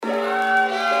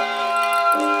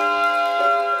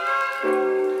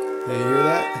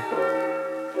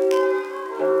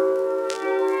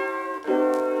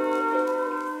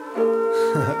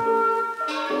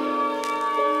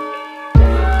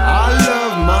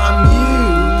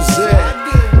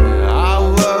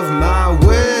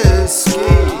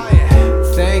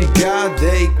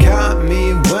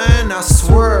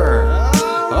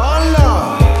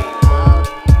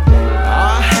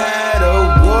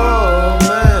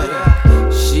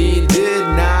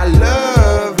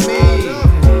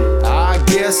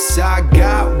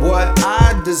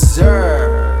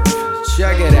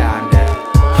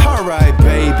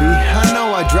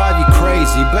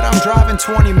driving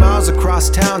 20 miles across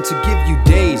town to give you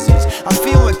daisies. I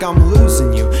feel like I'm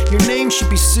losing you. Your name should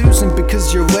be Susan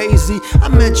because you're lazy. I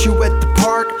met you at the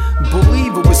park,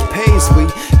 believe it was Paisley.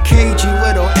 Cagey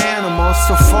little animal,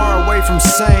 so far away from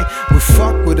sane. We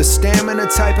fuck with a stamina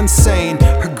type insane.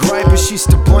 Her gripe is she's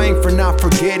to blame for not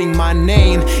forgetting my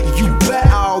name. You bet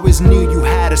I always knew you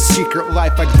had a secret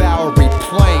life like Valerie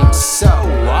Plame. So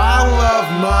I love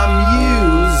my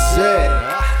music,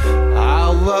 I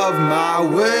love my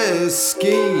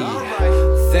whiskey.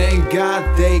 Thank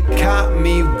God they caught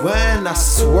me when I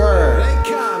swerved.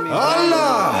 Oh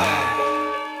no,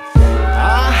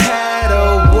 I had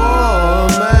a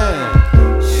woman,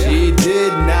 she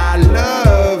did not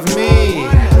love me.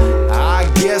 I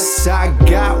guess I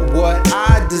got what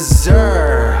I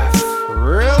deserve.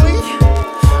 Really?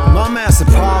 My mass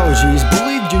apologies,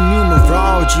 believed your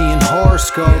numerology and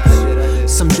horoscopes.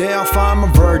 Someday I'll find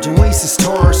my virgin, Lisa's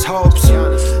Taurus hopes.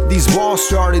 These walls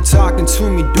started talking to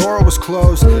me, door was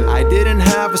closed. I didn't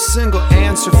have a single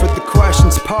answer for the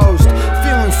questions posed.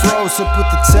 Feeling froze up with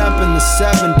the temp in the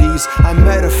 70s. I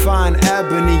met a fine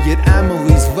ebony at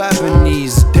Emily's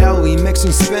Lebanese deli,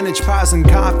 mixing spinach pies and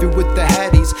coffee with the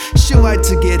headies. She liked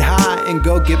to get high and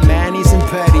go get manis and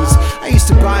petties. I used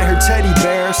to buy her teddy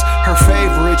bears, her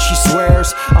favorite she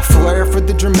swears. A flair for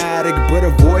the dramatic but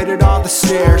avoided all the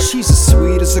stares. She's as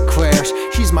sweet as eclairs,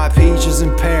 she's my peaches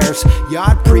and pears. Yeah,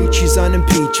 I'd preach she's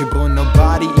unimpeachable,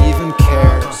 nobody even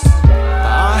cares.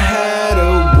 I had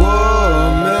a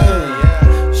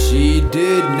woman, she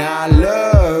did not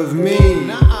love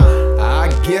me. I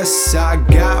guess I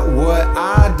got what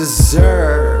I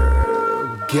deserve.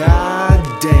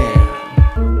 God damn.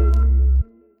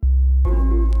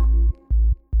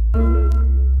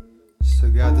 So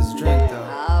got this drink